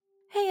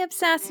Hey up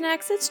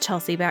Sassenachs, it's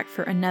Chelsea back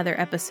for another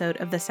episode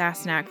of the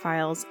Sassenach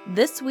Files.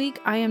 This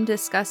week I am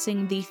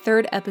discussing the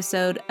third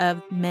episode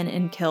of Men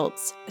in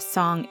Kilts,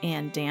 Song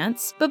and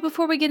Dance. But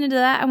before we get into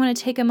that, I want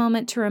to take a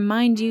moment to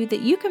remind you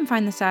that you can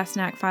find the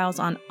Sassenach Files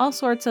on all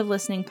sorts of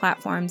listening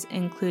platforms,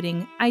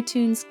 including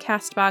iTunes,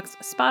 CastBox,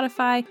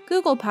 Spotify,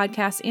 Google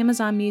Podcasts,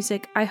 Amazon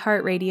Music,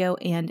 iHeartRadio,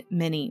 and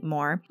many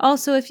more.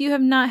 Also, if you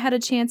have not had a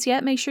chance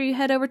yet, make sure you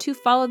head over to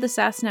follow the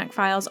Sassenach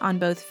Files on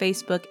both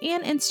Facebook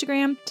and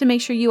Instagram to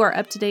make sure you are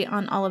up to date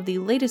on all of the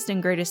latest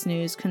and greatest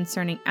news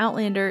concerning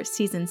Outlander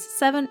Seasons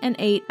 7 and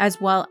 8,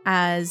 as well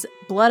as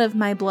Blood of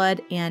My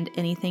Blood and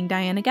anything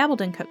Diana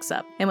Gabaldon cooks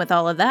up. And with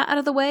all of that out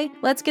of the way,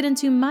 let's get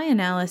into my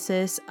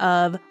analysis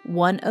of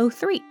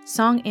 103,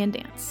 Song and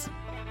Dance.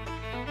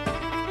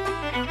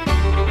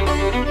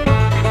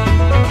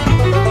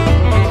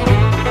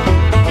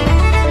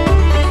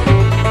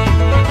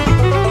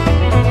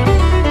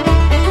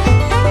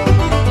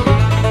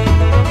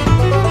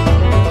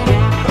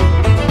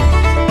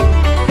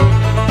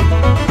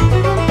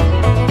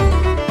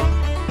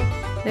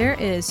 There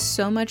is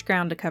so much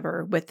ground to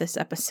cover with this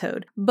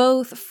episode,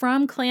 both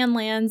from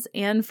Clanlands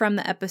and from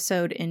the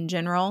episode in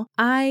general.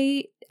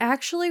 I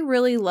actually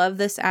really love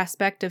this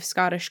aspect of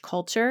Scottish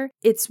culture.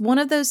 It's one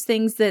of those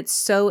things that's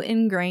so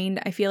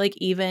ingrained, I feel like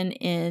even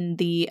in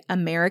the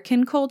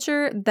American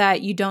culture,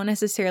 that you don't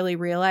necessarily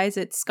realize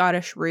its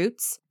Scottish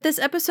roots. This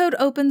episode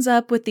opens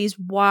up with these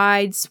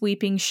wide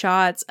sweeping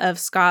shots of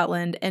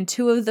Scotland, and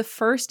two of the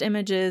first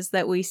images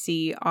that we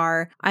see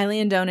are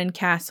Eileandonan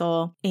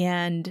Castle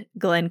and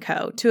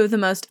Glencoe, two of the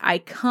most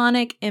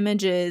iconic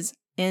images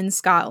in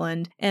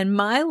Scotland, and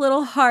my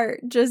little heart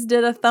just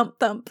did a thump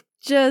thump.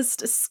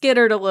 Just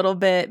skittered a little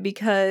bit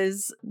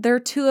because they're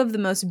two of the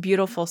most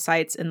beautiful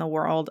sights in the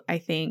world, I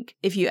think.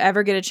 If you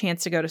ever get a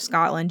chance to go to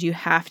Scotland, you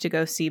have to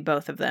go see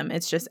both of them.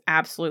 It's just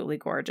absolutely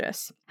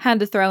gorgeous.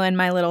 Had to throw in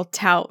my little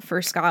tout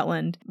for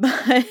Scotland.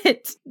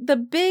 But the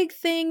big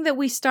thing that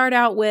we start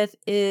out with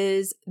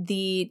is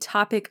the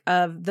topic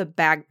of the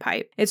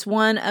bagpipe. It's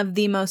one of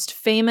the most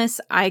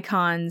famous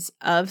icons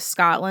of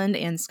Scotland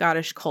and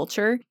Scottish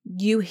culture.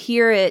 You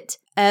hear it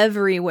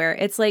everywhere.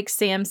 It's like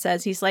Sam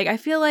says, he's like, I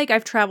feel like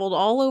I've traveled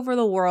all over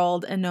the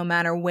world, and no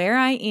matter where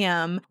I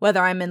am,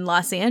 whether I'm in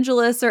Los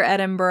Angeles or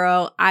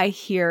Edinburgh, I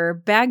hear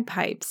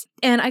bagpipes.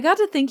 And I got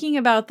to thinking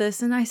about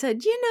this and I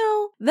said,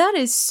 that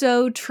is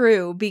so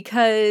true,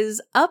 because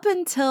up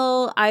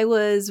until I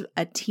was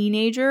a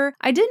teenager,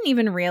 I didn't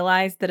even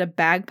realize that a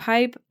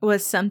bagpipe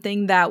was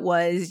something that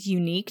was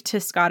unique to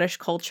Scottish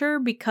culture,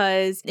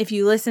 because if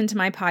you listened to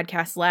my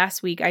podcast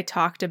last week, I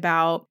talked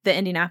about the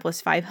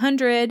Indianapolis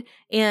 500,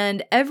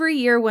 and every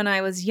year when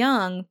I was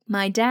young,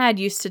 my dad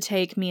used to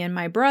take me and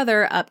my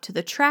brother up to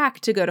the track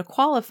to go to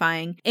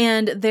qualifying,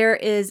 and there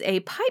is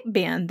a pipe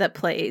band that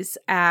plays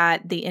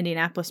at the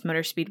Indianapolis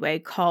Motor Speedway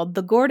called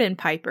the Gordon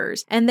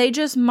Pipers, and they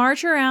just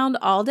march around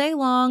all day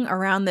long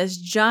around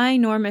this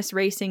ginormous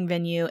racing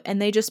venue,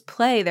 and they just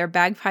play their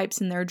bagpipes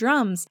and their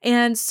drums.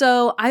 And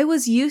so I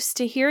was used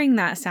to hearing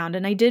that sound,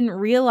 and I didn't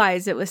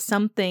realize it was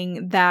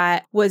something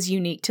that was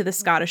unique to the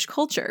Scottish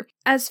culture.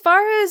 As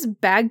far as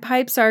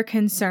bagpipes are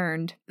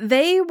concerned,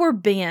 they were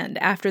banned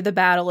after the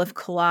Battle of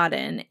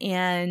Culloden,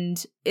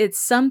 and it's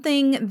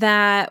something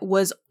that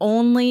was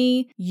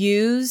only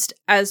used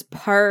as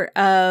part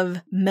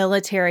of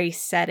military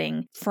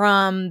setting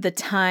from the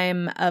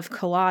time of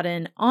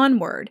Culloden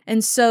onward.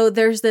 And so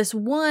there's this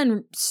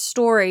one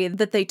story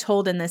that they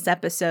told in this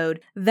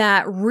episode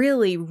that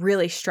really,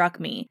 really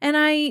struck me. And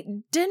I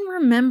didn't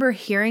remember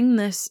hearing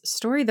this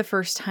story the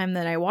first time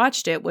that I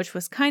watched it, which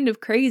was kind of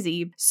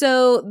crazy.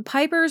 So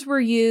pipers were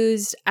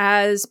used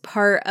as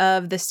part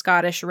of the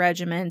Scottish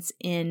regiments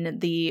in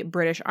the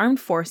British Armed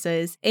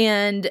Forces,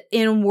 and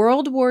in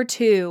World War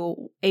II,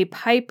 a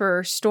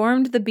piper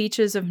stormed the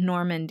beaches of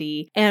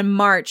Normandy and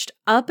marched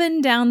up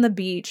and down the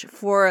beach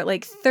for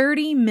like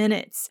 30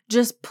 minutes,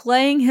 just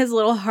playing his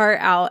little heart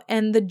out.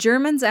 And the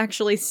Germans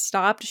actually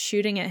stopped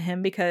shooting at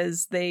him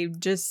because they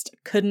just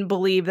couldn't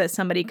believe that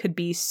somebody could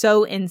be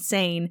so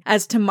insane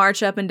as to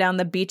march up and down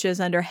the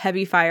beaches under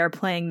heavy fire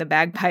playing the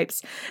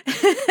bagpipes.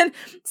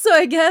 So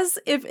I guess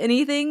if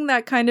anything,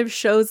 that kind of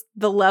shows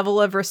the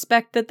level of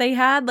respect that they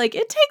had. Like,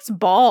 it takes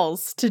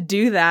balls to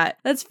do that.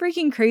 That's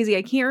freaking crazy.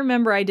 I can't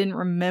remember. I didn't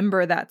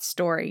remember that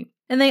story.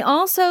 And they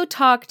also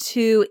talk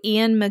to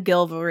Ian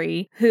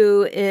McGilvery,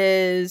 who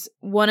is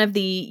one of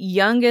the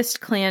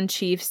youngest clan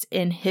chiefs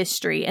in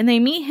history. And they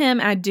meet him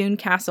at Doune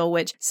Castle,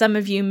 which some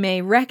of you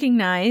may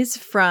recognize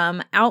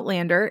from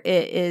Outlander.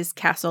 It is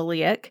Castle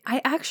Leoch.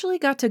 I actually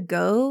got to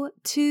go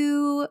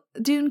to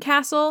Doune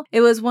Castle.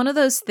 It was one of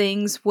those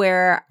things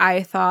where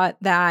I thought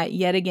that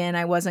yet again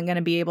I wasn't going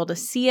to be able to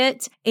see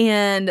it.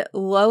 And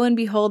lo and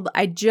behold,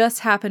 I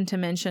just happened to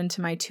mention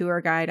to my tour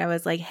guide, I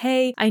was like,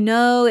 hey, I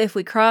know if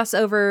we cross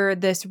over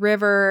this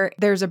river.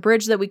 There's a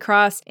bridge that we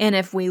cross, and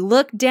if we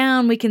look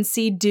down, we can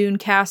see Dune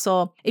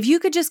Castle. If you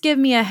could just give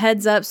me a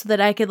heads up so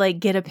that I could like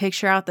get a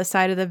picture out the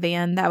side of the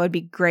van, that would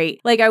be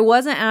great. Like, I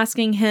wasn't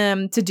asking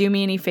him to do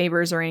me any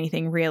favors or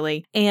anything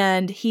really.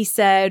 And he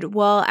said,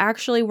 well,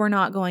 actually, we're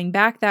not going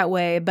back that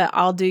way, but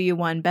I'll do you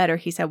one better.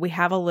 He said, we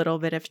have a little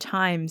bit of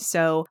time,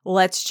 so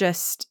let's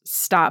just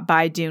stop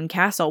by Dune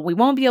Castle. We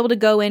won't be able to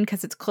go in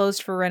because it's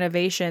closed for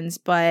renovations,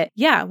 but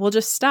yeah, we'll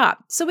just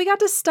stop. So we got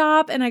to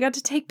stop and I got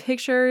to take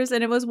pictures,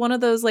 and it was one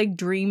of those like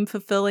dream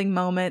fulfilling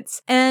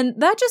moments. And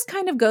that just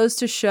kind of goes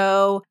to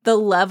show the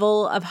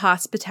level of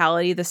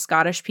hospitality the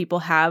Scottish people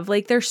have.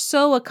 Like, they're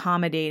so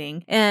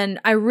accommodating, and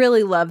I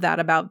really love that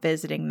about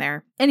visiting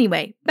there.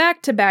 Anyway,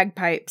 back to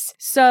bagpipes.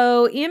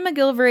 So Ian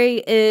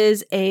McGillivray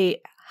is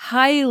a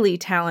highly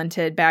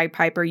talented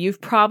bagpiper. You've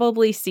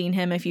probably seen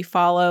him if you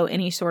follow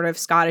any sort of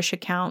Scottish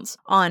accounts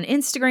on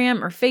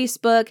Instagram or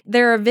Facebook.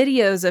 There are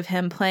videos of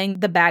him playing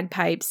the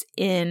bagpipes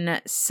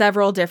in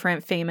several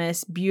different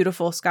famous,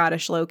 beautiful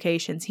Scottish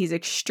locations. He's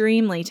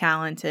extremely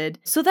talented.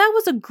 So that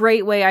was a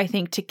great way, I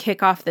think, to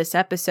kick off this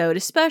episode,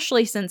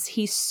 especially since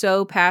he's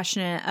so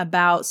passionate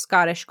about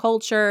Scottish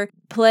culture,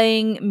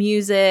 playing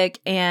music,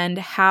 and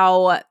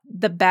how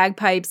the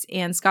bagpipes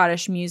and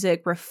Scottish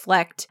music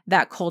reflect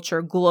that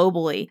culture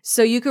globally.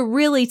 So you could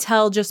really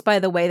tell just by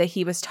the way that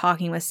he was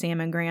talking with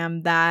Sam and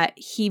Graham that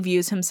he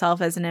views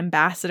himself as an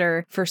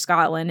ambassador for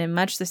Scotland in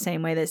much the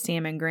same way that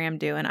Sam and Graham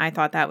do. And I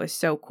thought that was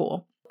so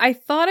cool. I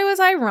thought it was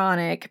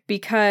ironic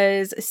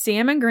because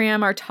Sam and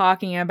Graham are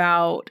talking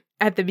about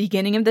at the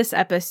beginning of this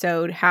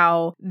episode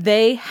how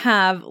they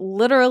have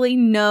literally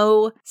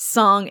no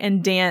song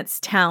and dance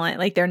talent.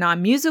 Like, they're not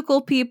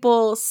musical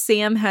people.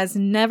 Sam has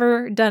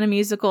never done a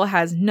musical,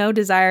 has no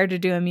desire to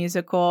do a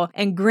musical,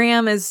 and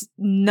Graham is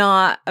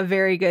not a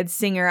very good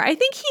singer. I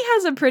think he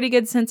has a pretty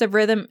good sense of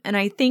rhythm, and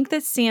I think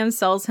that Sam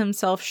sells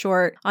himself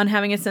short on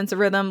having a sense of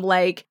rhythm.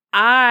 Like,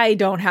 I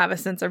don't have a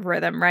sense of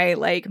rhythm, right?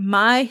 Like,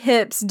 my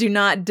hips do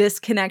not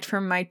disconnect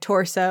from my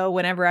torso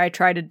whenever I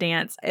try to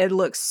dance. It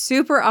looks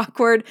super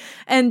awkward.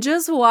 And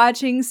just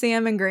watching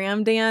Sam and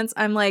Graham dance,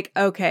 I'm like,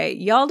 okay,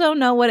 y'all don't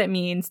know what it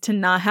means to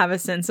not have a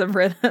sense of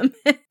rhythm.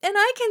 And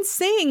I can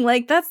sing.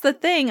 Like, that's the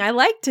thing. I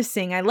like to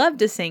sing. I love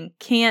to sing.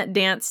 Can't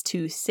dance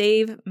to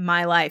save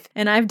my life.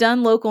 And I've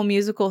done local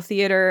musical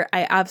theater.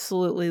 I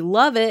absolutely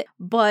love it.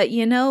 But,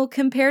 you know,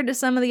 compared to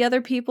some of the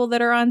other people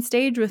that are on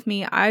stage with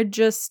me, I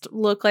just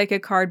look like a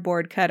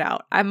cardboard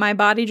cutout. My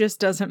body just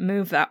doesn't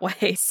move that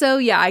way. So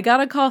yeah, I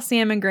gotta call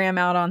Sam and Graham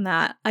out on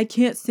that. I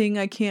can't sing,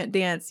 I can't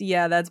dance.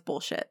 Yeah, that's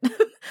bullshit.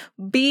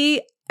 BS,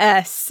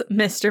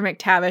 Mr.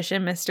 McTavish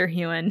and Mr.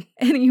 Hewen.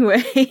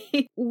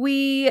 Anyway,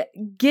 we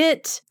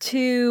get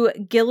to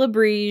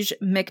Gillibrige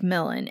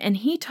Macmillan, and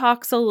he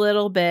talks a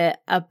little bit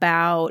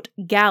about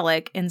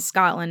Gaelic in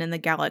Scotland and the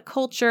Gaelic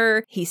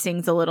culture. He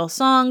sings a little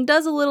song,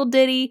 does a little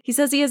ditty. He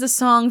says he has a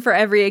song for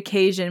every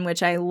occasion,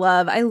 which I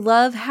love. I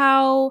love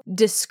how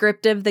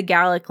descriptive the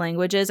Gaelic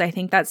language is. I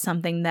think that's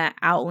something that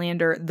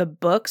Outlander, the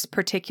books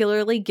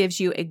particularly, gives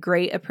you a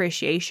great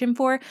appreciation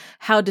for,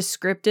 how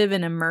descriptive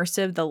and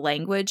immersive the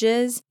language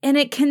is. And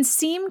it can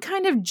seem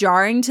kind of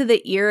jarring to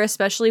the ear,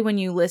 especially when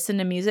you listen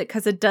to music,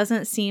 because it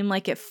doesn't seem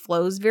like it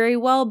flows very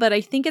well. But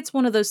I think it's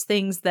one of those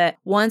things that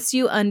once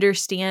you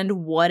understand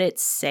what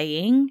it's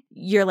saying,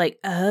 you're like,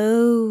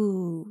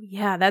 oh,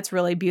 yeah, that's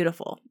really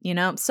beautiful, you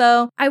know?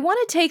 So I want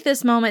to take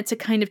this moment to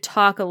kind of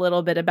talk a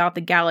little bit about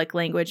the Gaelic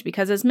language,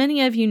 because as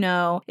many of you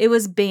know, it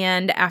was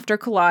banned after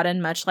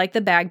Culloden, much like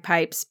the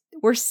bagpipes.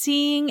 We're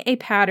seeing a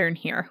pattern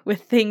here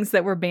with things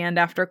that were banned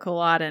after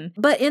Culloden.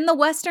 But in the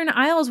Western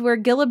Isles where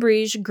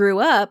Gillibrige grew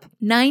up,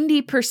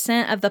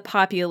 90% of the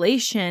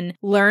population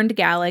learned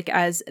Gaelic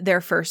as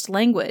their first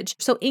language.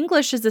 So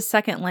English is a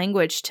second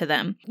language to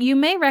them. You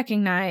may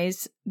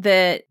recognize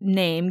the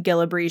name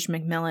Gillibrige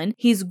Macmillan.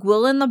 He's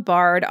Gwilyn the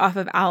Bard off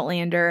of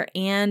Outlander,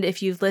 and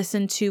if you've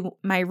listened to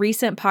my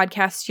recent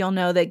podcast, you'll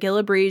know that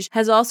Gillibrige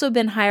has also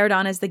been hired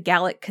on as the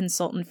Gaelic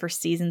consultant for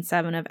season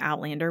 7 of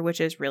Outlander,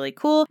 which is really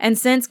cool. And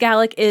since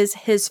Gaelic is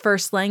his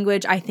first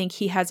language, I think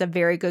he has a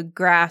very good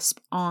grasp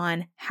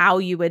on how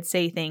you would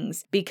say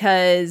things,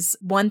 because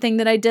one thing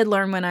that I did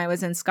learn when I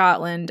was in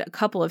Scotland a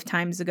couple of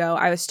times ago,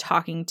 I was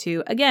talking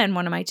to, again,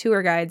 one of my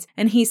tour guides,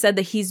 and he said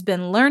that he's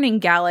been learning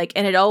Gaelic,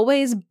 and it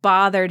always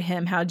bothered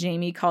him how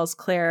Jamie calls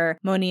Claire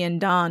Monian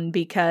Dawn,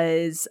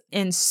 because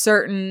in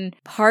certain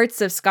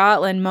parts of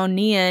Scotland,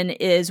 Monian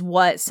is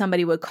what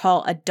somebody would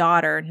call a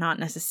daughter, not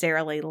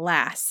necessarily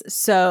lass.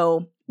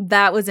 So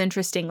that was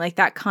interesting, like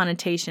that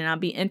connotation. I'll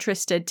be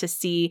interested to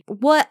see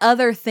what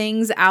other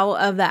things out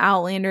of the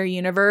Outlander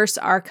universe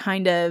are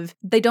kind of,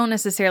 they don't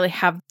necessarily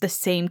have the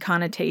same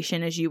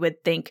connotation as you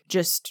would think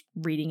just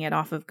reading it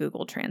off of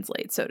Google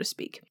Translate, so to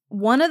speak.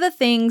 One of the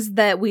things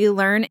that we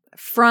learn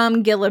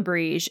from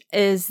Gillibrige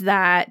is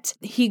that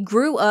he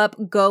grew up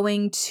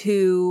going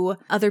to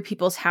other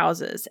people's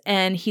houses,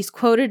 and he's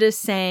quoted as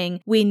saying,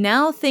 "We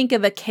now think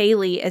of a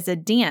ceilidh as a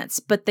dance,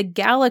 but the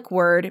Gaelic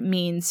word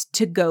means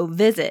to go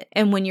visit.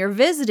 And when you're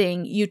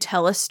visiting, you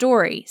tell a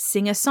story,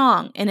 sing a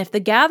song, and if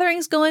the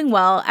gathering's going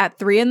well, at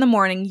 3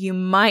 a.m, you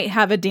might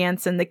have a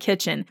dance in the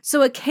kitchen."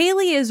 So a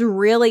ceilidh is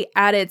really,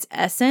 at its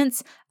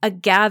essence, a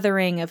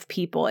gathering of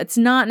people. It's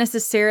not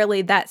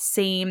necessarily that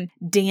same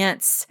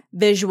dance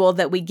visual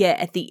that we get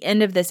at the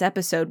end of this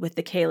episode with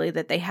the ceilidh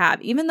that they have,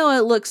 even though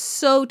it looks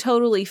so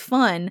totally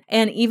fun.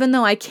 And even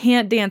though I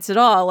can't dance at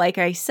all, like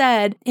I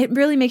said, it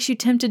really makes you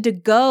tempted to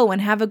go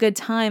and have a good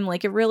time.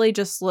 Like, it really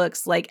just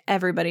looks like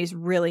everybody's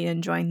really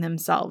enjoying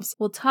themselves.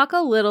 We'll talk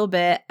a little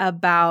bit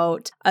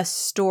about a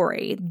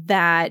story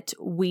that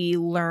we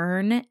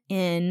learn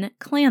in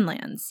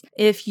Clanlands.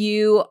 If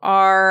you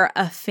are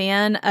a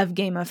fan of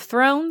Game of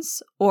Thrones,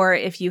 or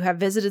if you have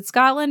visited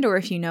Scotland, or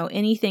if you know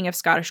anything of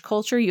Scottish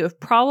culture, you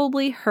have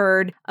probably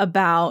heard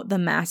about the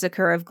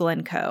Massacre of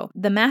Glencoe.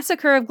 The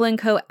Massacre of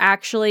Glencoe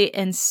actually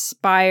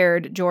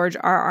inspired George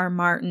R.R.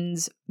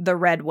 Martin's The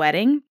Red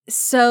Wedding.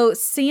 So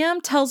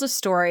Sam tells a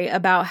story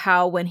about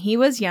how when he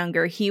was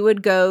younger, he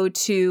would go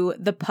to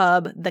the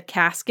pub, the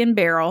Cask and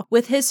Barrel,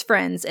 with his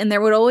friends, and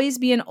there would always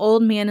be an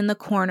old man in the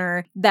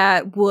corner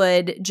that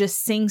would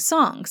just sing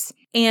songs.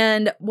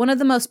 And one of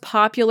the most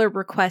popular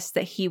requests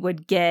that he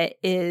would get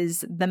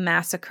is the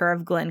Massacre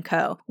of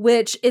Glencoe,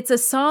 which it's a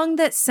song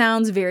that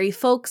sounds very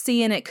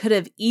folksy, and it could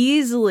have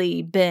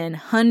easily been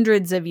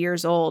hundreds of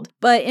years old.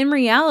 But in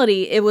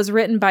reality, it was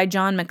written by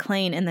John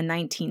McLean in the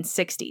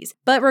 1960s.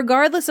 But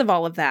regardless of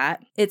all of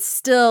that, it's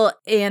still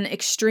an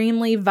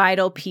extremely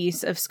vital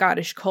piece of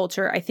Scottish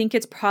culture. I think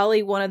it's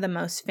probably one of the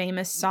most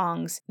famous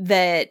songs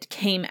that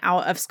came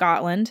out of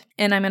Scotland.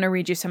 And I'm going to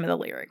read you some of the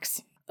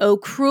lyrics. "Oh,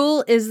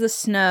 cruel is the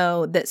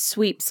snow that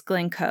sweeps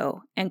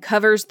Glencoe and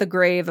covers the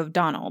grave of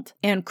Donald.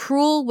 And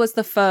cruel was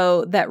the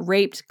foe that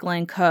raped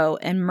Glencoe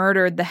and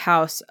murdered the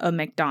house o'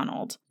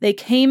 MacDonald. They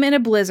came in a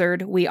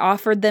blizzard, we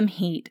offered them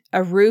heat,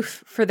 a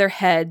roof for their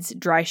heads,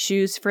 dry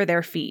shoes for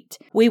their feet.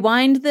 We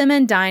wined them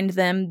and dined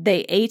them,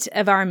 they ate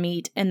of our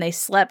meat, and they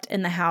slept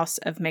in the house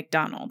of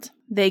MacDonald.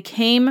 They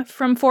came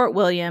from Fort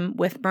William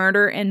with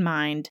murder in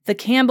mind. The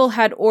Campbell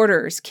had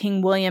orders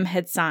King William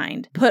had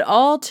signed. Put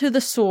all to the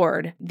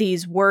sword,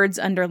 these words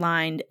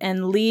underlined,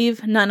 and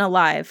leave none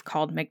alive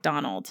called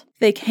MacDonald.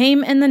 They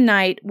came in the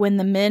night when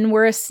the men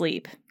were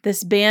asleep,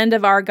 this band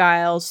of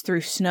Argyles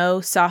through snow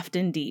soft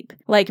and deep.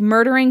 Like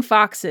murdering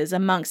foxes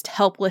amongst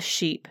helpless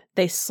sheep,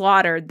 they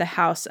slaughtered the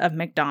house of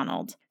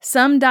MacDonald.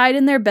 Some died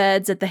in their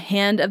beds at the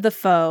hand of the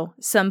foe,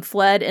 some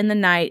fled in the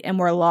night and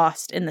were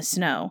lost in the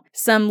snow.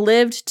 Some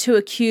lived to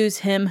accuse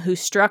him who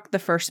struck the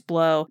first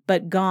blow,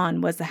 but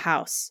gone was the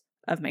house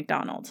of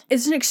MacDonald."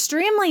 It's an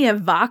extremely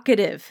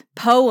evocative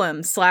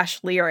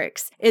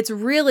poem/lyrics. It's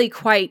really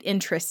quite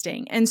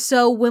interesting. And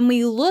so when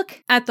we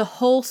look at the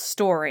whole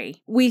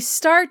story, we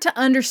start to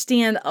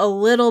understand a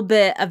little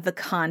bit of the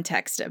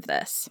context of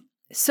this.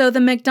 So the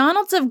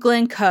MacDonalds of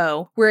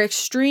Glencoe were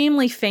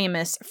extremely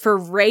famous for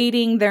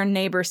raiding their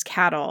neighbors'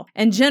 cattle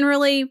and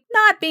generally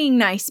not being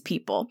nice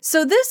people.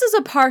 So this is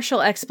a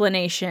partial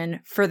explanation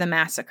for the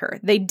massacre.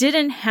 They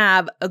didn't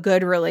have a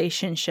good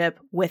relationship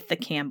with the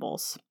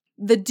Campbells.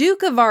 The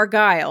Duke of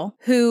Argyll,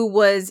 who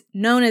was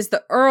known as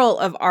the Earl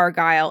of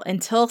Argyll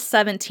until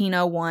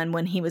 1701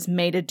 when he was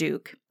made a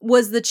duke,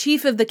 was the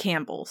chief of the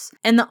Campbells.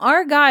 And the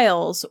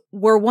Argylls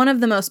were one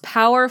of the most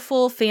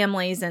powerful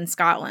families in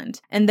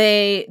Scotland. And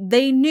they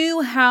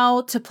knew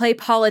how to play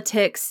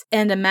politics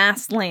and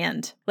amass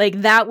land.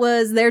 Like, that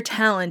was their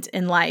talent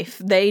in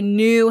life. They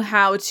knew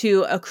how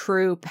to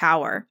accrue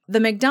power. The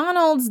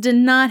MacDonalds did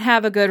not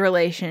have a good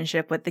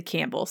relationship with the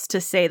Campbells, to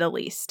say the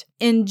least.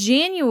 In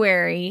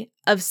January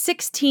of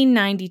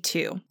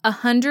 1692,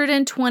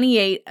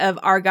 128 of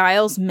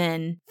Argyll's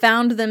men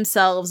found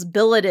themselves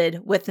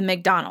billeted with the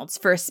MacDonalds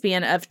for a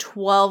span of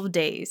 12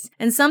 days.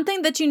 And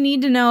something that you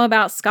need to know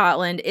about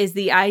Scotland is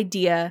the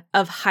idea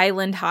of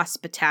Highland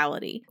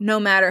hospitality. No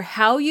matter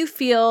how you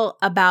feel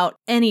about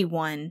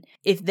anyone,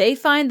 if they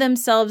find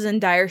themselves in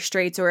dire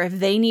straits or if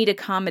they need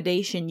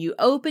accommodation, you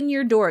open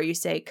your door, you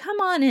say, "Come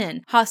on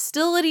in."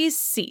 Hostilities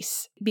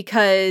cease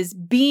because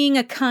being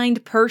a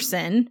kind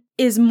person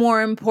is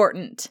more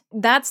important.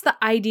 That's the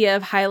idea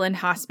of Highland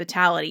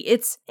hospitality.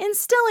 It's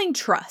instilling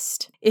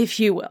trust, if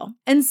you will.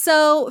 And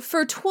so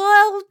for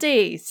 12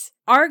 days,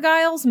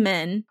 Argyll's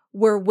men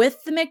were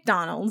with the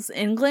MacDonalds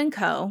in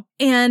Glencoe,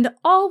 and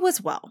all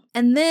was well.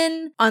 And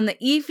then on the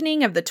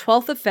evening of the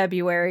 12th of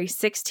February,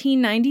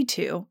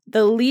 1692,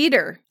 the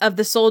leader of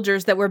the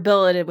soldiers that were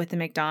billeted with the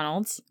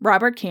MacDonalds,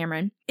 Robert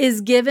Cameron,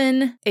 is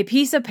given a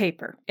piece of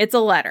paper. It's a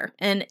letter.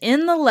 And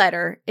in the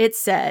letter, it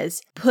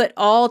says, "Put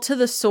all to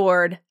the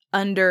sword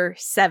under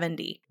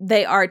 70.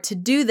 They are to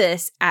do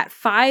this at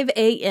 5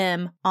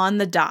 a.m. on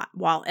the dot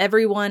while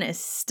everyone is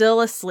still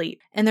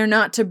asleep, and they're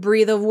not to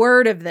breathe a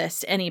word of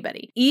this to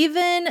anybody.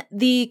 Even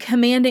the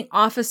commanding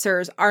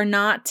officers are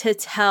not to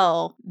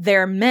tell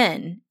their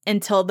men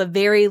until the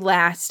very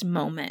last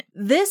moment.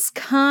 This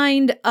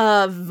kind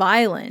of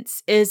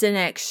violence is an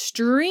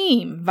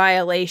extreme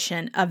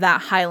violation of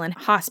that Highland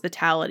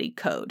hospitality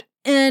code.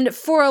 And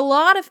for a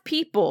lot of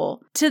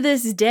people to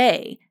this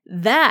day,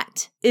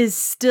 that is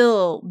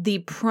still the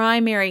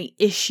primary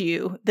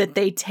issue that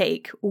they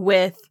take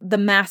with the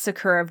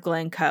Massacre of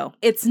Glencoe.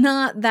 It's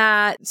not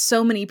that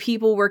so many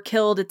people were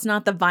killed. It's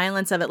not the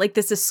violence of it. Like,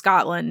 this is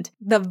Scotland.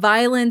 The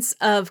violence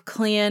of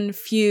clan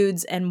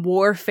feuds and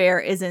warfare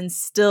is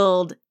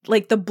instilled,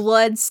 like the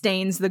blood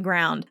stains the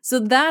ground. So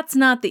that's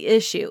not the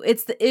issue.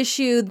 It's the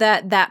issue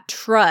that that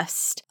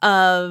trust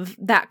of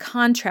that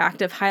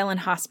contract of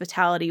Highland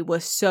hospitality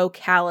was so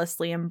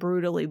callously and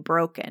brutally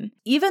broken.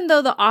 Even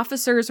though the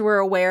officers were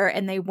aware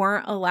and they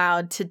weren't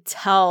allowed to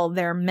tell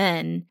their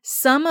men,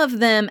 some of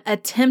them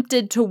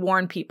attempted to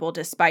warn people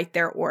despite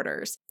their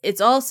orders. It's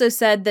also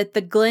said that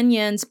the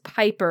Glenyen's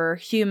piper,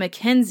 Hugh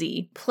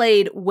Mackenzie,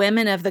 played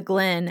Women of the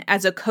Glen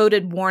as a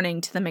coded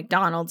warning to the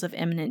MacDonalds of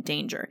imminent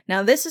danger.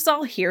 Now, this is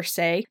all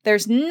hearsay.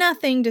 There's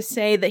nothing to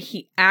say that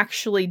he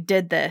actually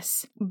did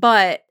this.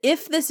 But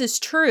if this is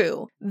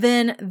true,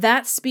 then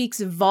that speaks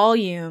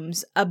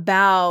volumes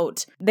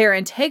about their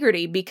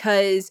integrity,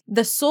 because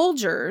the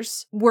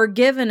soldiers were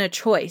given a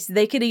choice.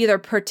 They could either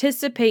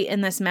participate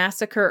in this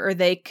massacre or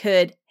they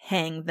could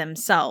hang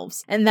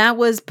themselves. And that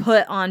was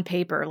put on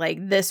paper,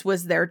 like this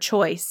was their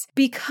choice.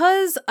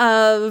 Because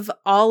of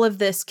all of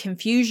this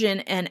confusion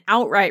and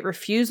outright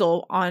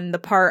refusal on the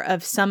part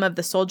of some of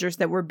the soldiers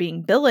that were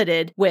being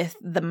billeted with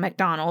the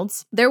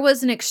MacDonalds, there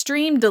was an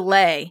extreme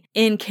delay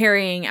in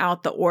carrying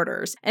out the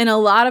orders. And a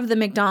lot of the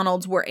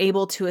MacDonalds were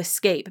able to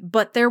escape,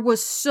 but there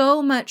was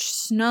so much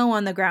snow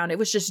on the ground. It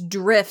was just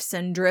drifts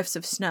and drifts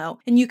of snow.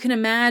 And you can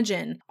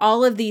imagine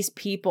all of these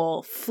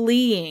people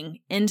fleeing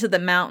into the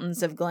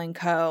mountains of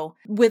Glencoe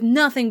with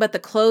nothing but the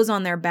clothes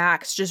on their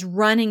backs, just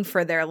running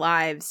for their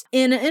lives.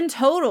 In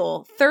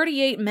total,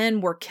 38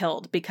 men were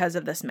killed because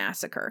of this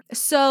massacre.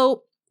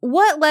 So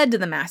what led to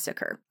the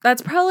massacre?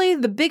 That's probably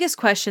the biggest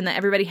question that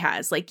everybody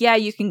has. Like, yeah,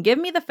 you can give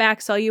me the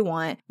facts all you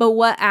want, but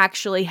what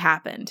actually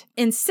happened?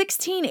 In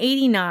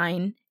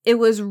 1689, it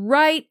was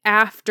right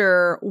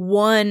after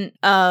one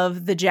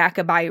of the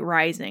Jacobite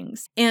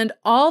risings, and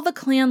all the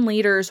clan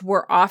leaders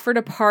were offered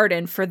a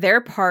pardon for their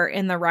part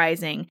in the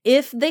rising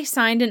if they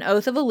signed an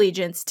oath of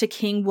allegiance to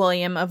King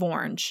William of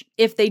Orange.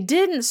 If they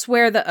didn't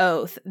swear the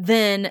oath,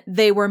 then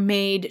they were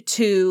made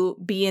to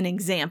be an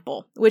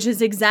example, which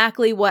is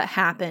exactly what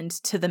happened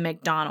to the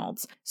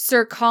MacDonalds.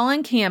 Sir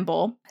Colin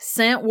Campbell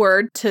sent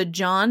word to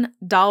John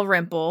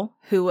Dalrymple,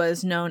 who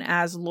was known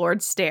as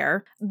Lord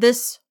Stair.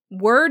 This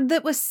word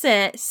that was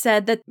sent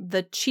said that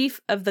the chief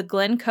of the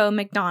Glencoe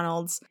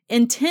MacDonalds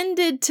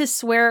intended to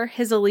swear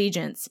his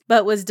allegiance,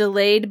 but was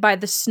delayed by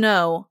the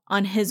snow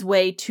on his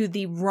way to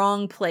the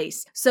wrong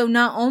place. So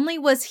not only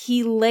was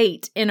he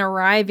late in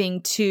arriving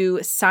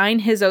to sign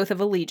his oath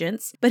of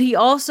allegiance, but he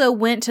also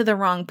went to the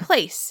wrong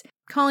place.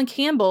 Colin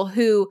Campbell,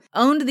 who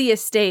owned the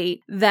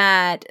estate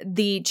that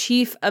the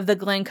chief of the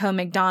Glencoe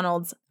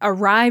MacDonalds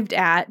arrived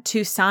at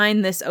to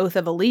sign this oath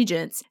of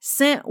allegiance,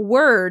 sent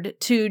word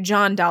to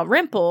John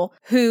Dalrymple,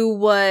 who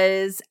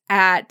was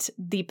at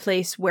the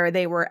place where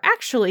they were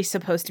actually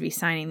supposed to be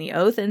signing the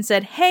oath, and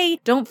said, hey,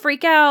 don't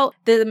freak out,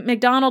 the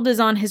MacDonald is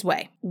on his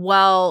way.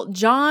 Well,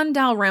 John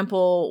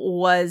Dalrymple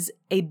was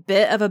a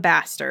bit of a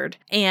bastard,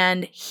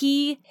 and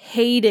he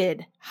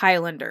hated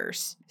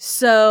Highlanders.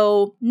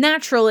 So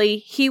naturally,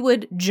 he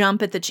would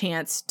jump at the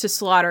chance to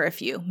slaughter a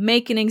few.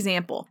 Make an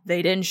example.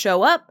 They didn't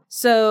show up,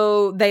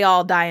 so they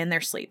all die in their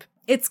sleep.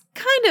 It's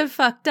kind of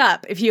fucked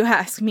up, if you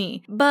ask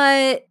me,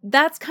 but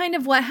that's kind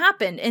of what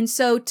happened. And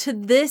so to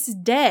this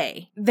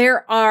day,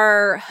 there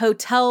are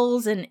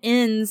hotels and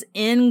inns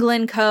in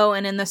Glencoe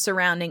and in the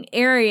surrounding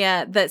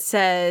area that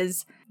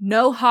says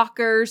no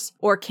hawkers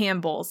or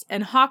Campbells.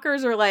 And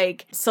hawkers are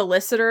like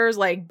solicitors,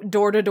 like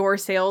door-to-door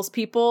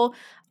salespeople.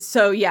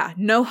 So yeah,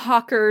 no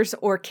hawkers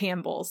or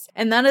Campbells.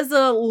 And that is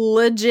a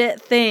legit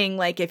thing.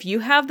 Like, if you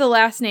have the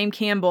last name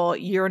Campbell,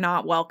 you're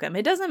not welcome.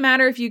 It doesn't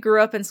matter if you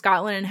grew up in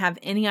Scotland and have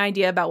any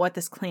idea about what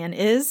this clan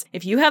is.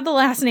 If you have the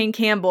last name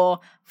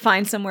Campbell,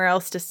 find somewhere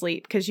else to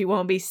sleep because you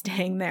won't be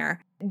staying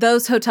there.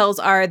 Those hotels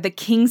are the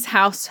King's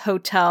House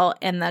Hotel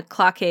and the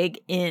Clockegg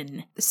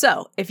Inn.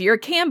 So if you're a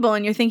Campbell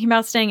and you're thinking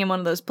about staying in one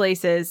of those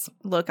places,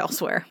 look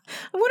elsewhere.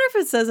 I wonder if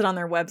it says it on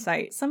their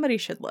website. Somebody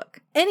should look.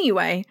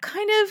 Anyway,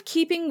 kind of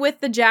keeping with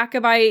the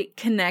Jacobite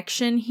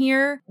connection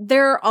here,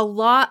 there are a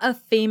lot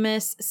of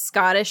famous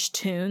Scottish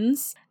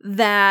tunes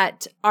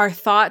that are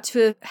thought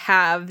to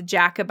have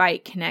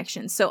Jacobite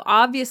connections. So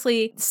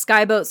obviously,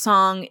 Skyboat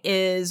Song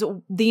is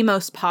the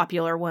most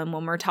popular one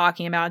when we're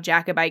talking about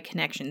Jacobite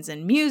connections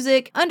in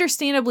music.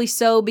 Understandably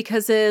so,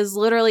 because it is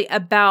literally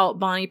about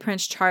Bonnie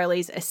Prince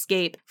Charlie's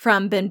escape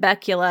from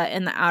Benbecula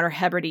in the Outer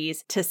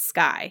Hebrides to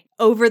Skye,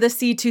 over the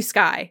sea to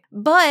Skye.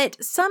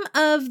 But some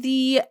of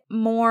the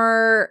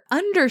more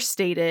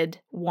understated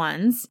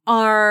ones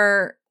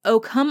are O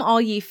Come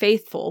All Ye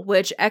Faithful,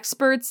 which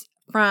experts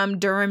from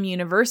Durham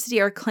University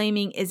are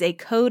claiming is a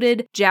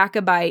coded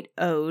Jacobite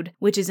ode,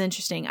 which is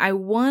interesting. I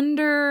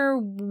wonder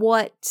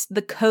what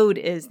the code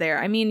is there.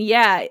 I mean,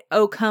 yeah,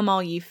 "O come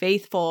all ye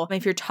faithful,"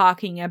 if you're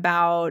talking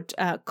about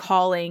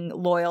calling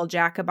loyal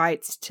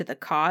Jacobites to the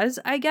cause,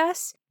 I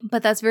guess.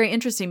 But that's very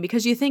interesting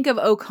because you think of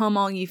 "O Come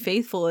All Ye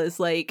Faithful" as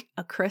like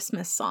a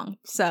Christmas song.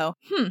 So,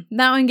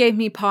 that one gave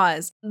me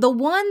pause. The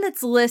one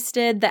that's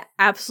listed that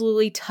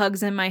absolutely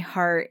tugs in my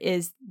heart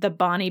is "The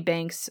Bonnie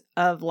Banks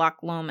of Loch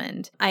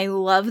Lomond." I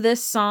love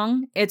this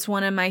song. It's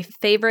one of my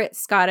favorite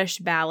Scottish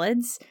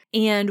ballads.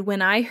 And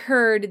when I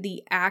heard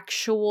the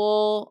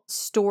actual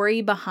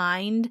story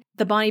behind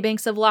 "The Bonnie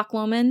Banks of Loch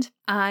Lomond,"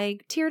 I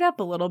teared up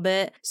a little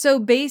bit. So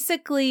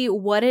basically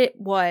what it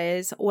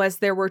was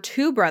there were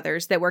two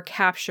brothers that were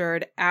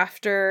captured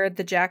after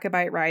the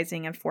Jacobite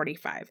Rising of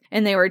 45,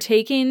 and they were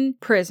taken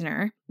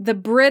prisoner. The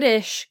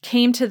British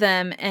came to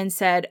them and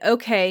said,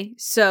 "Okay,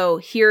 so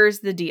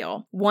here's the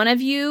deal. One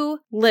of you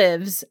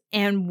lives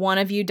and one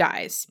of you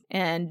dies.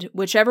 And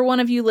whichever one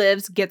of you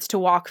lives gets to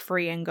walk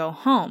free and go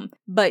home.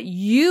 But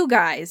you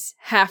guys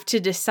have to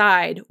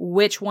decide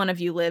which one of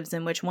you lives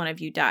and which one of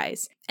you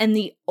dies." And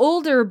the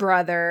older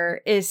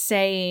brother is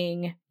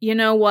saying, "You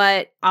know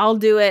what? I'll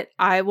do it.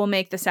 I will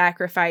make the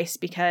sacrifice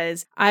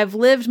because I've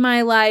lived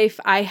my life.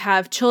 I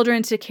have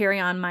children to carry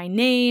on my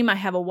name. I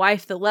have a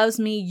wife that loves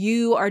me.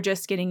 You are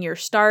just getting your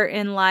start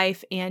in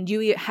life and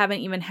you haven't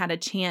even had a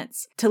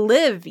chance to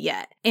live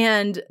yet."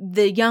 And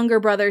the younger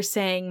brother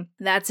saying,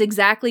 "That's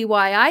exactly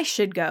why I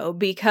should go,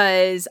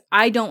 because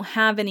I don't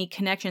have any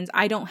connections.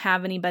 I don't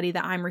have anybody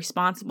that I'm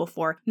responsible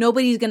for.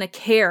 Nobody's going to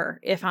care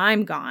if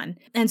I'm gone."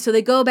 And so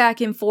they go back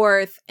and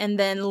forth, and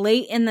then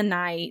late in the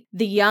night,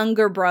 the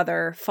younger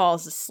brother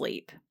falls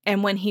asleep.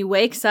 And when he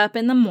wakes up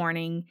in the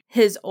morning,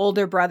 his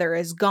older brother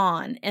is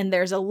gone, and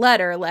there's a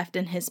letter left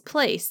in his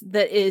place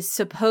that is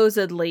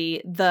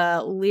supposedly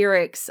the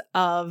lyrics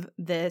of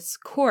this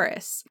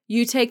chorus.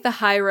 "You take the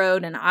high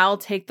road and I'll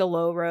take the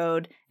low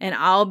road, and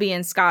I'll be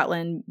in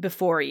Scotland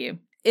before you."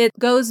 It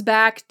goes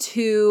back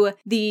to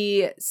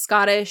the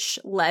Scottish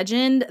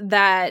legend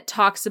that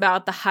talks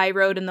about the high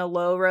road and the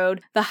low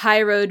road. The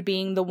high road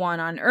being the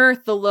one on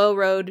earth, the low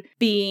road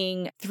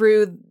being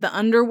through the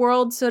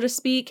underworld, so to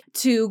speak,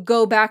 to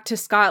go back to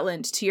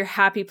Scotland, to your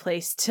happy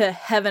place, to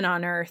heaven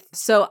on earth.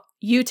 So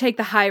you take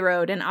the high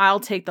road and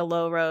I'll take the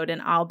low road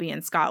and I'll be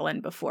in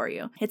Scotland before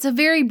you. It's a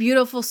very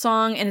beautiful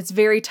song and it's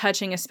very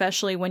touching,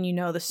 especially when you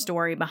know the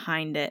story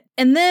behind it.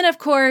 And then, of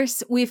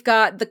course, we've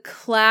got the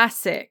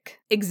classic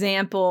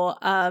example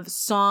of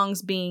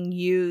songs being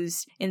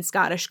used in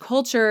Scottish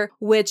culture,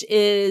 which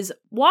is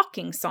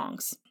waulking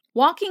songs.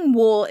 Waulking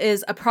wool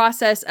is a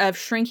process of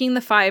shrinking the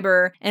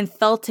fiber and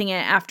felting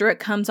it after it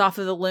comes off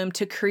of the loom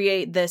to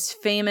create this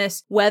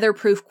famous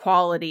weatherproof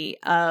quality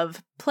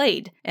of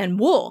plaid and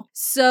wool.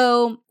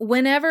 So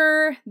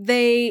whenever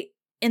they,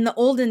 in the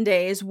olden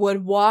days,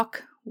 would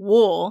waulk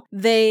wool,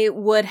 they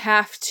would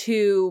have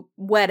to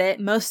wet it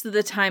most of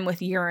the time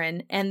with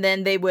urine, and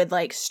then they would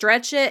like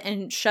stretch it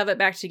and shove it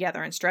back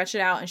together and stretch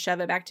it out and shove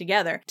it back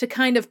together to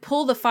kind of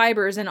pull the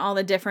fibers in all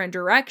the different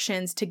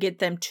directions to get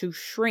them to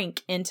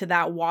shrink into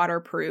that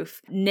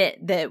waterproof knit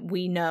that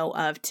we know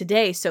of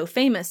today so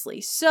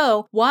famously.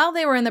 So while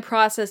they were in the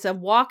process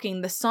of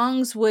waulking, the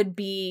songs would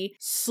be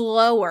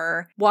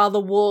slower while the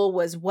wool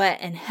was wet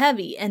and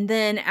heavy, and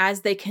then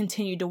as they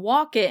continued to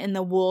waulk it and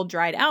the wool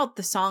dried out,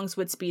 the songs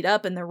would speed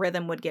up and the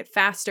rhythm would get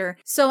faster.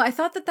 So I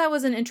thought that that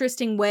was an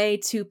interesting way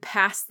to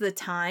pass the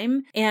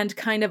time and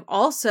kind of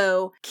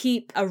also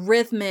keep a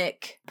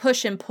rhythmic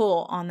push and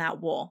pull on that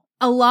wool.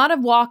 A lot of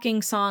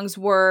waulking songs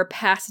were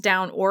passed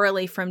down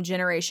orally from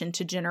generation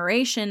to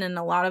generation, and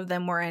a lot of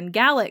them were in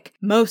Gaelic.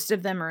 Most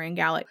of them are in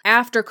Gaelic.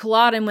 After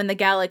Culloden, when the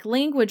Gaelic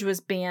language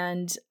was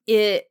banned,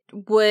 it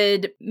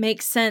would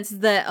make sense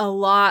that a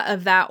lot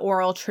of that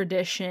oral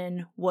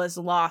tradition was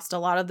lost. A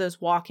lot of those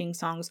waulking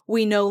songs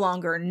we no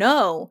longer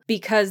know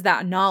because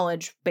that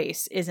knowledge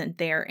base isn't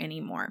there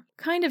anymore.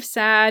 Kind of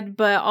sad,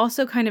 but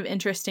also kind of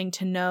interesting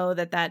to know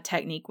that that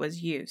technique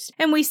was used.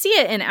 And we see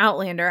it in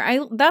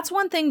Outlander. That's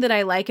one thing that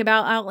I like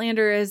about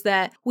Outlander is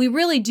that we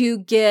really do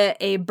get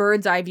a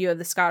bird's eye view of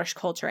the Scottish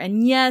culture.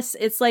 And yes,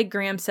 it's like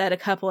Graham said a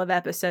couple of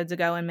episodes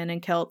ago in Men in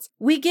Kilts.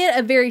 We get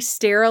a very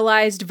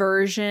sterilized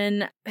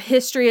version.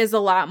 History is a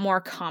lot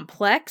more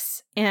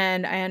complex,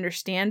 and I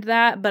understand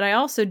that, but I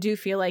also do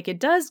feel like it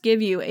does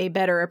give you a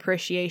better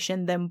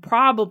appreciation than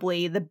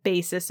probably the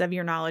basis of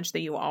your knowledge that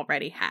you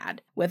already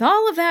had. With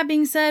all of that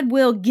being said,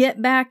 we'll get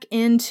back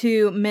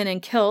into Men in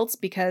Kilts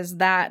because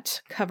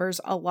that covers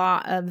a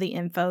lot of the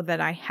info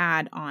that I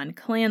had on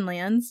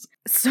Clanlands.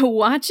 So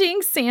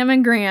watching Sam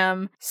and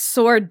Graham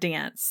sword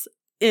dance,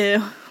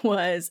 it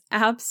was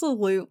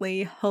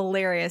absolutely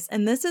hilarious.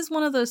 And this is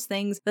one of those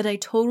things that I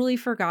totally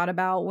forgot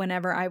about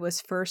whenever I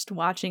was first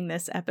watching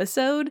this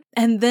episode.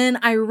 And then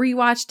I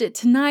rewatched it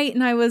tonight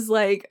and I was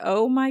like,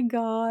 oh my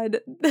God.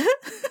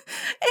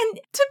 And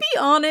to be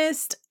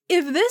honest,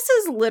 if this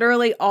is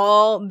literally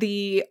all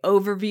the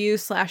overview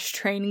 /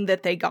 training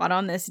that they got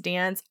on this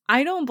dance,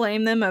 I don't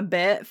blame them a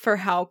bit for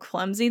how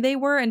clumsy they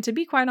were. And to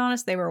be quite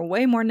honest, they were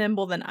way more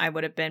nimble than I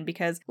would have been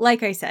because,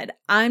 like I said,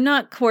 I'm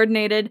not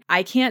coordinated.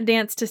 I can't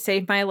dance to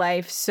save my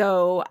life.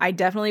 So I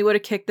definitely would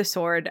have kicked the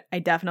sword. I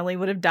definitely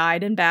would have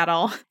died in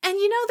battle. And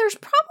there's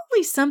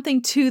probably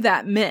something to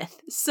that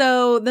myth.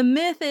 So the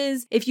myth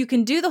is if you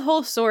can do the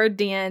whole sword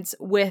dance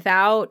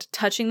without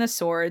touching the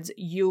swords,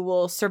 you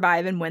will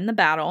survive and win the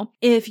battle.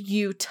 If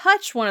you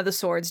touch one of the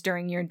swords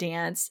during your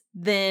dance,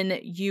 then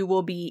you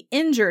will be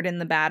injured in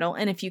the battle.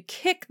 And if you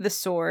kick the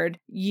sword,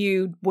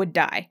 you would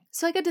die.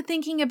 So I got to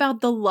thinking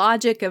about the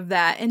logic of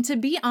that. And to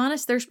be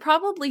honest, there's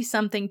probably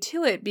something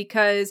to it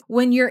because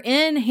when you're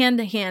in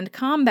hand-to-hand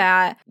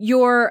combat,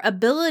 your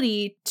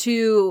ability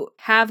to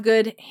have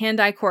good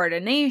hand-eye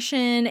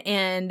coordination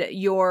and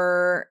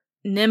your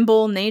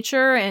nimble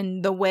nature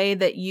and the way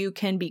that you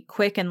can be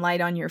quick and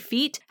light on your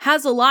feet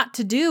has a lot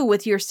to do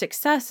with your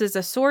success as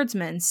a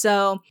swordsman.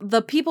 So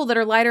the people that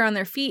are lighter on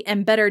their feet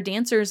and better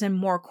dancers and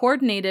more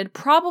coordinated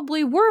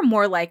probably were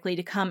more likely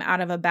to come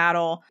out of a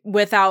battle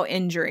without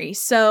injury.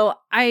 So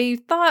I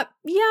thought,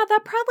 yeah,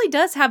 that probably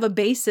does have a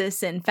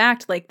basis. In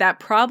fact, like that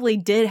probably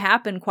did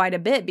happen quite a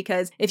bit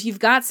because if you've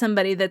got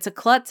somebody that's a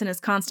klutz and is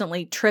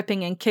constantly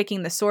tripping and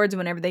kicking the swords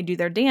whenever they do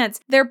their dance,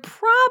 they're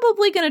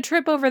probably going to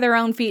trip over their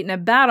own feet in a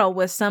battle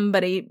with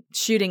somebody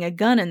shooting a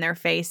gun in their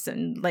face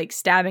and like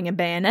stabbing a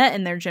bayonet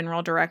in their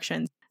general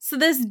direction. So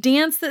this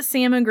dance that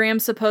Sam and Graham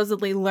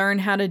supposedly learn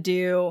how to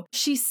do,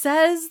 she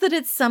says that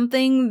it's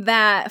something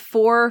that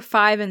 4,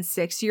 5, and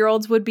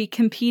 6-year-olds would be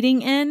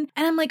competing in.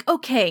 And I'm like,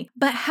 okay,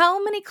 but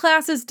how many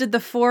classes did the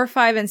 4,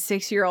 5, and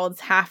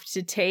 6-year-olds have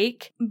to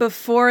take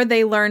before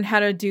they learned how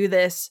to do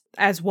this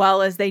as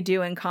well as they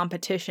do in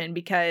competition?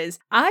 Because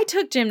I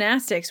took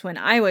gymnastics when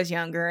I was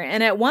younger,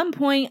 and at one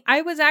point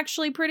I was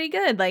actually pretty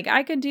good. Like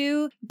I could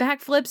do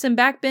backflips and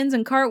backbends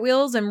and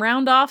cartwheels and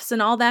round-offs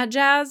and all that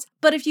jazz.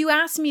 But if you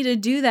asked me to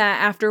do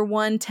that after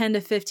one 10 to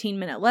 15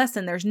 minute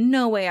lesson, there's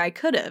no way I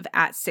could have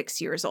at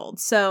 6 years old.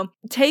 So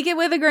take it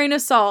with a grain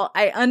of salt.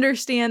 I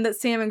understand that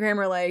Sam and Graham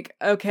are like,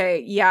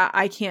 okay, yeah,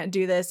 I can't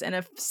do this. And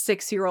a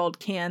 6-year-old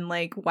can,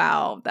 like,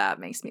 wow, that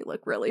makes me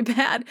look really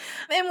bad.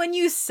 And when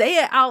you say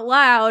it out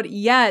loud,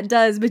 yeah, it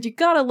does. But you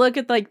gotta look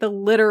at like the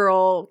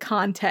literal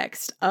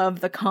context of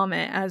the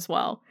comment as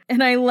well.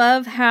 And I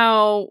love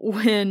how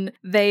when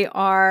they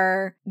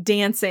are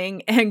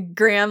dancing and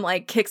Graham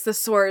like kicks the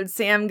sword,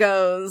 Sam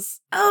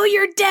goes, "Oh,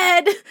 you're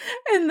dead."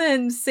 And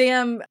then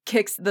Sam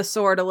kicks the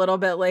sword a little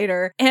bit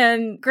later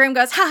and Graham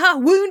goes, "Haha,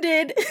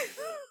 wounded."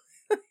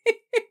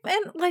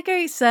 And like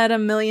I said a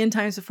million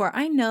times before,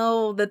 I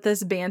know that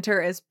this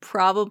banter is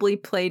probably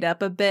played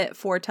up a bit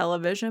for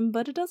television,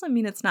 but it doesn't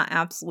mean it's not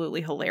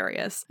absolutely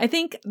hilarious. I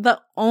think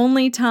the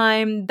only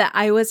time that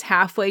I was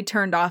halfway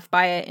turned off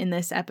by it in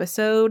this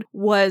episode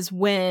was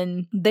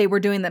when they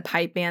were doing the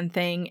pipe band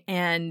thing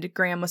and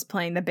Graham was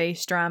playing the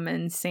bass drum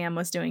and Sam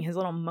was doing his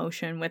little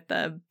motion with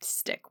the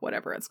stick,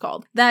 whatever it's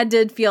called. That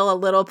did feel a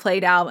little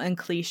played out and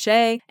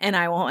cliche, and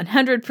I will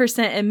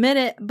 100% admit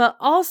it, but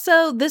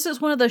also this is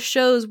one of those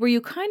shows where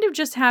you kind of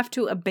just have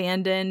to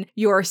abandon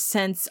your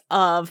sense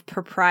of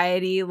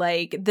propriety.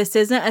 Like, this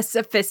isn't a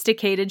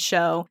sophisticated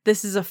show.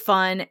 This is a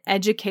fun,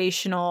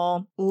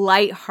 educational,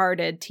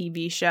 lighthearted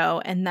TV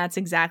show, and that's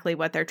exactly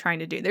what they're trying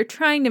to do. They're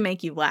trying to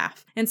make you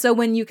laugh. And so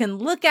when you can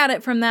look at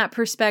it from that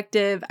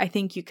perspective, I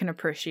think you can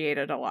appreciate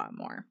it a lot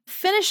more.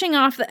 Finishing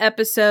off the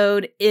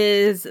episode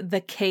is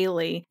the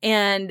Kaylee.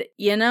 And,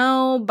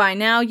 by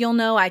now you'll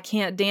know I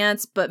can't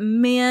dance, but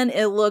man,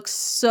 it looks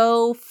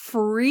so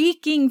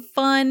freaking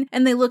fun.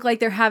 And they look like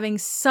they're having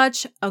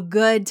such a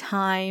good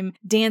time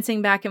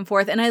dancing back and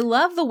forth. And I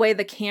love the way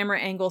the camera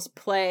angles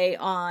play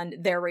on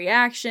their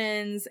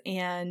reactions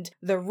and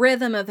the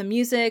rhythm of the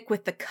music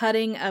with the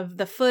cutting of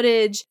the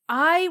footage.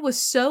 I was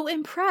so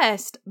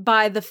impressed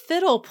by the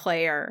fiddle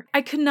player.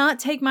 I could not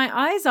take my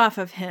eyes off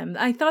of him.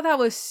 I thought that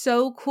was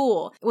so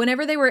cool.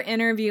 Whenever they were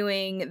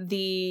interviewing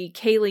the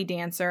Kaylee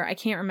dancer, I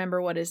can't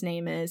remember what his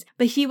name is,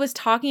 but he was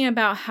talking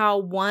about how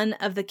one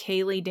of the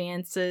Kaylee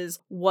dances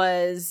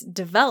was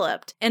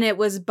developed, and it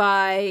was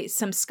by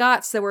some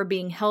Scots that were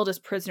being held as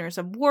prisoners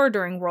of war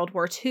during World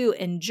War II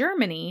in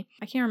Germany.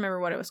 I can't remember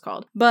what it was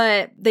called,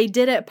 but they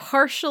did it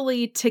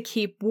partially to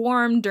keep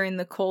warm during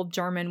the cold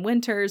German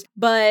winters,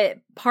 but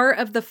part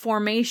of the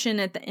formation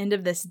at the end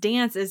of this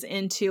dance is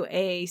into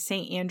a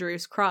St.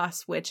 Andrew's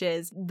cross, which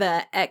is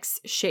the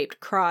X-shaped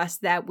cross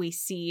that we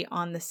see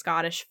on the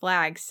Scottish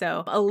flag.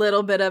 So a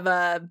little bit of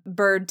a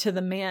bird to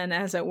the man,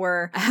 as it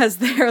were, as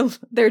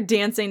they're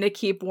dancing to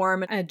keep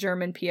warm at a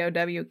German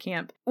POW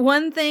camp.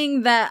 One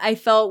thing that I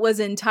felt was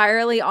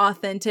entirely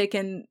authentic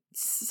and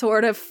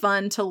sort of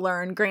fun to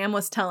learn. Graham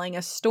was telling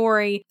a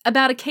story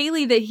about a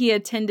ceilidh that he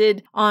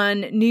attended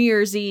on New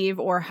Year's Eve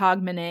or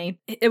Hogmanay.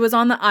 It was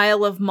on the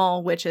Isle of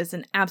Mull, which is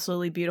an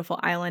absolutely beautiful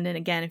island. And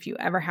again, if you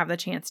ever have the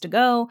chance to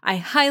go, I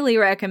highly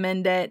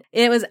recommend it.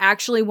 It was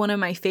actually one of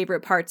my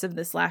favorite parts of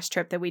this last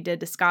trip that we did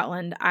to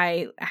Scotland.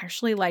 I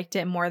actually liked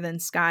it more than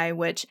Skye,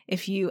 which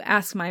if you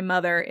ask my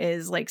mother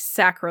is like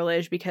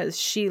sacrilege because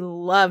she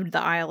loved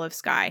the Isle of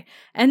Skye.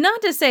 And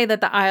not to say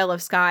that the Isle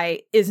of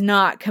Skye is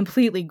not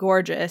completely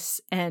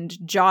gorgeous and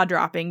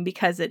jaw-dropping,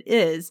 because it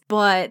is,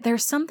 but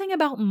there's something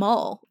about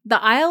Mull.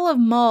 The Isle of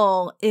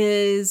Mull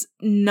is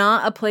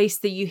not a place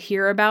that you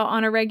hear about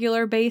on a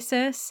regular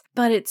basis,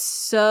 but it's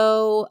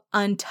so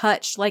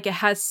untouched. Like, it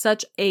has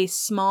such a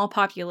small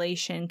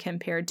population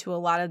compared to a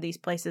lot of these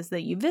places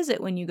that you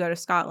visit when you go to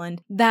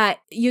Scotland that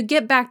you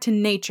get back to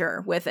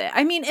nature with it.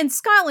 I mean, and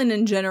Scotland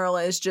in general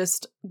is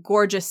just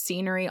gorgeous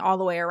scenery all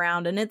the way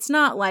around, and it's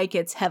not like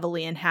it's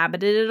heavily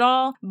inhabited at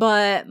all,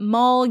 but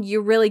Mull,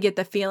 you really get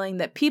the feeling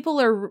that people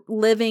are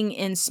living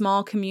in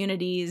small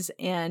communities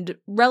and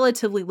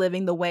relatively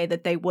living the way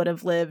that they would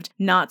have lived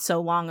not so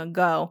long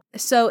ago.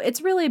 So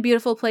it's really a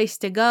beautiful place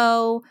to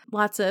go,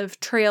 lots of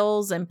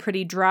trails and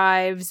pretty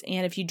drives,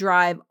 and if you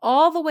drive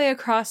all the way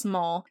across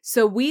Mull,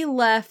 so we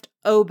left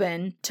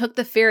Oban, took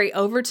the ferry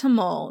over to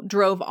Mull,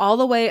 drove all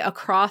the way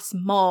across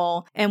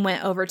Mull, and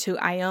went over to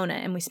Iona.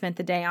 And we spent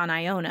the day on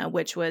Iona,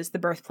 which was the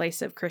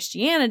birthplace of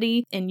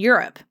Christianity in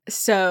Europe.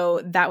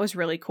 So that was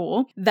really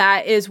cool.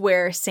 That is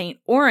where St.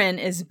 Oran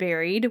is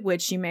buried,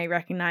 which you may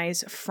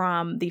recognize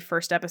from the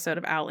first episode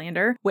of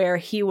Outlander, where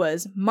he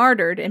was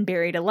martyred and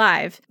buried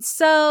alive.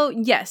 So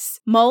yes,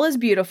 Mull is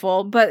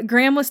beautiful, but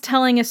Graham was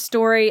telling a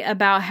story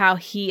about how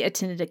he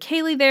attended a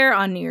ceilidh there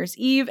on New Year's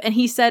Eve, and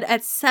he said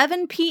at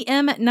 7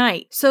 p.m. at night,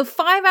 so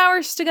 5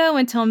 hours to go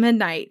until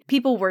midnight,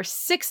 people were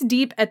 6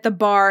 deep at the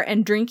bar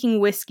and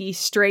drinking whiskey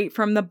straight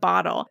from the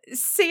bottle.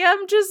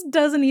 Sam just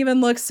doesn't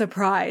even look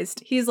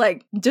surprised. He's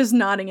like just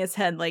nodding his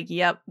head like,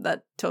 yep,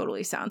 that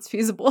totally sounds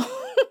feasible.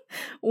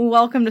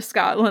 Welcome to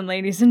Scotland,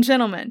 ladies and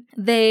gentlemen.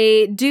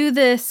 They do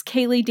this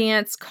ceilidh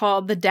dance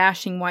called the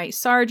Dashing White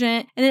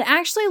Sergeant, and it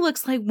actually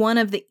looks like one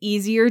of the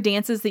easier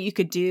dances that you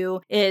could do.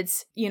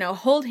 It's,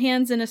 hold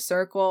hands in a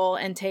circle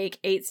and take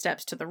 8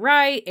 steps to the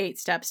right, 8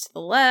 steps to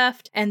the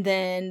left, and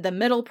then the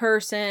middle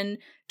person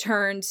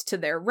turns to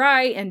their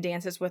right and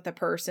dances with the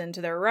person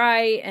to their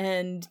right,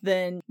 and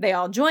then they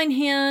all join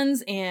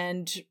hands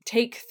and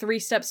take 3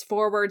 steps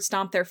forward,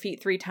 stomp their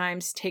feet 3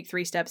 times, take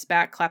 3 steps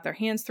back, clap their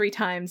hands 3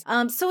 times.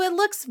 So it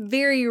looks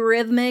very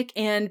rhythmic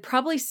and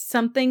probably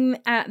something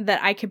that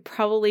I could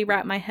probably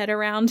wrap my head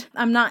around.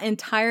 I'm not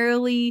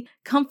entirely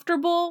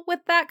comfortable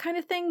with that kind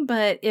of thing,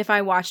 but if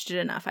I watched it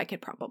enough, I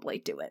could probably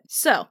do it.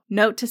 So,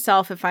 note to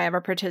self, if I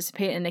ever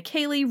participate in a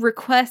ceilidh,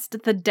 request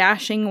the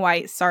Dashing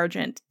White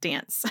Sergeant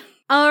dance.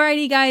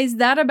 Alrighty guys,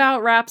 that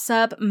about wraps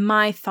up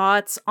my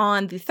thoughts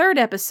on the 3rd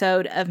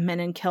episode of Men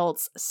in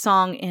Kilts,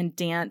 Song and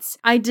Dance.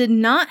 I did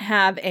not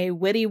have a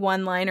witty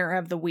one-liner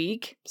of the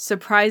week,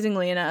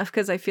 surprisingly enough,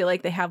 because I feel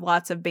like they have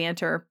lots of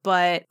banter,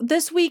 but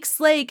this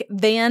week's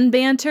van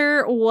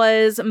banter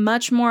was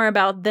much more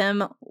about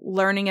them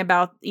learning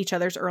about each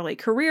other's early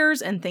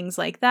careers and things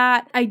like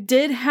that. I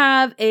did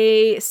have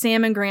a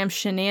Sam and Graham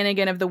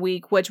shenanigan of the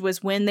week, which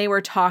was when they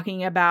were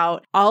talking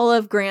about all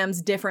of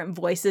Graham's different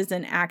voices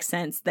and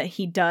accents that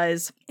he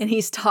does, and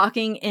he's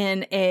talking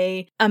in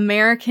a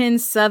American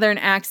Southern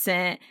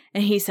accent,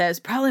 and he says,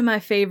 probably my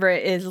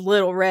favorite is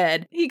Little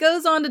Red. He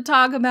goes on to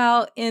talk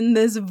about in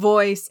this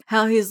voice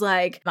how he's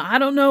like, I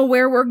don't know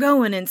where we're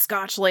going in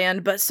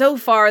Scotland, but so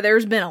far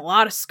there's been a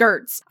lot of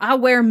skirts. I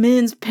wear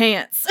men's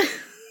pants.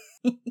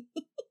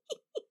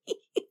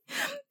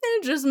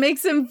 It just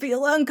makes him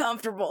feel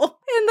uncomfortable.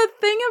 And the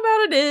thing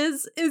about it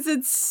is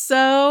it's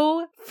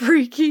so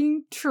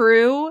freaking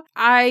true.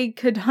 I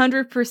could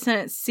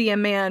 100% see a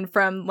man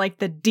from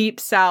the deep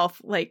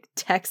south, like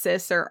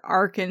Texas or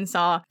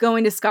Arkansas,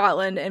 going to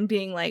Scotland and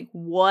being like,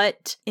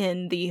 what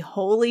in the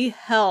holy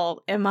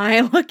hell am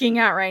I looking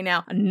at right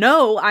now?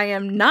 No, I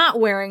am not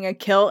wearing a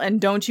kilt, and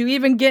don't you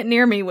even get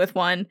near me with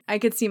one. I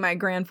could see my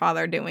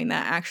grandfather doing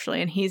that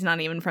actually, and he's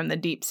not even from the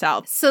deep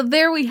south. So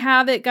there we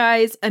have it,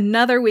 guys.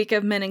 Another week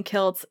of Men in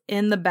Kilts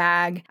in the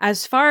bag.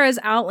 As far as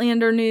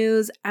Outlander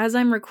news, as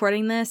I'm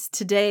recording this,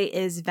 today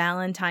is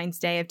Valentine's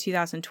Day of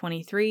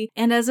 2023,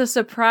 and as a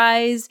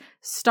surprise,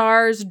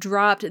 Starz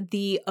dropped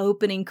the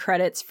opening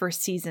credits for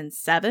season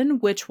 7,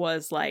 which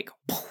was like,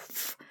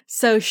 poof.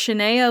 So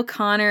Sinead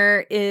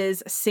O'Connor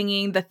is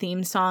singing the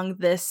theme song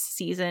this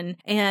season,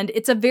 and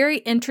it's a very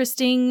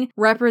interesting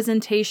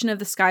representation of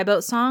the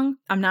Skyboat song.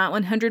 I'm not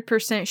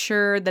 100%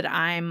 sure that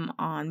I'm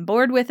on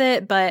board with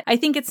it, but I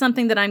think it's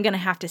something that I'm going to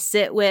have to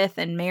sit with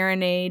and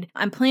marinate.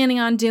 I'm planning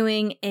on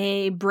doing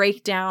a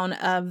breakdown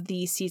of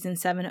the season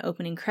 7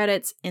 opening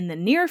credits in the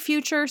near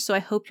future, so I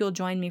hope you'll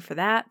join me for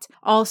that.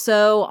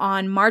 Also,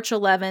 on March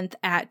 11th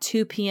at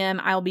 2 p.m.,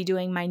 I'll be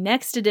doing my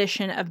next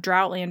edition of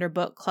Droughtlander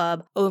Book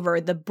Club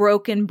over the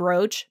Broken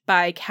Brooch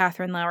by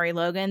Catherine Lowry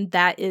Logan.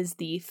 That is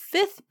the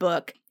 5th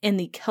book in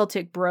the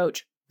Celtic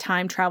Brooch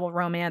time travel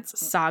romance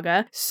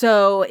saga.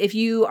 So if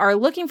you are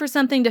looking for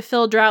something to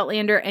fill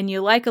Droughtlander and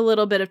you like a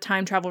little bit of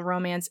time travel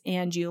romance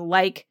and you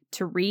like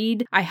to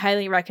read, I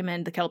highly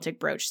recommend the Celtic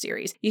Brooch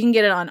series. You can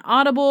get it on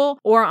Audible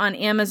or on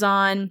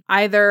Amazon.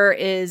 Either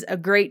is a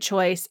great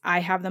choice. I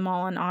have them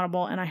all on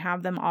Audible and I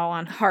have them all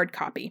on hard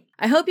copy.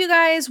 I hope you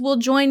guys will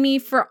join me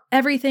for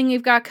everything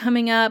we've got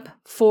coming up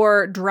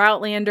for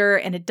Droughtlander,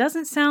 and it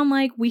doesn't sound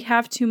like we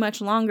have too much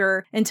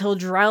longer until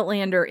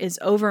Droughtlander is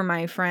over,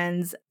 my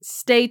friends.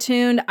 Stay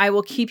tuned. I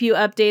will keep you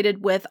updated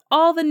with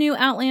all the new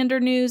Outlander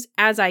news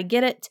as I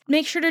get it.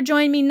 Make sure to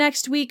join me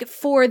next week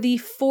for the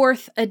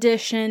 4th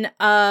edition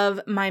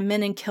of my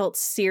Men in Kilts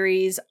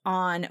series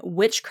on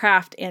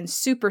witchcraft and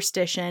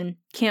superstition.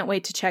 Can't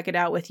wait to check it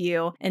out with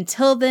you.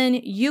 Until then,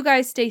 you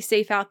guys stay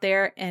safe out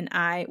there, and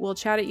I will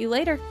chat at you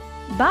later.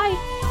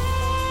 Bye!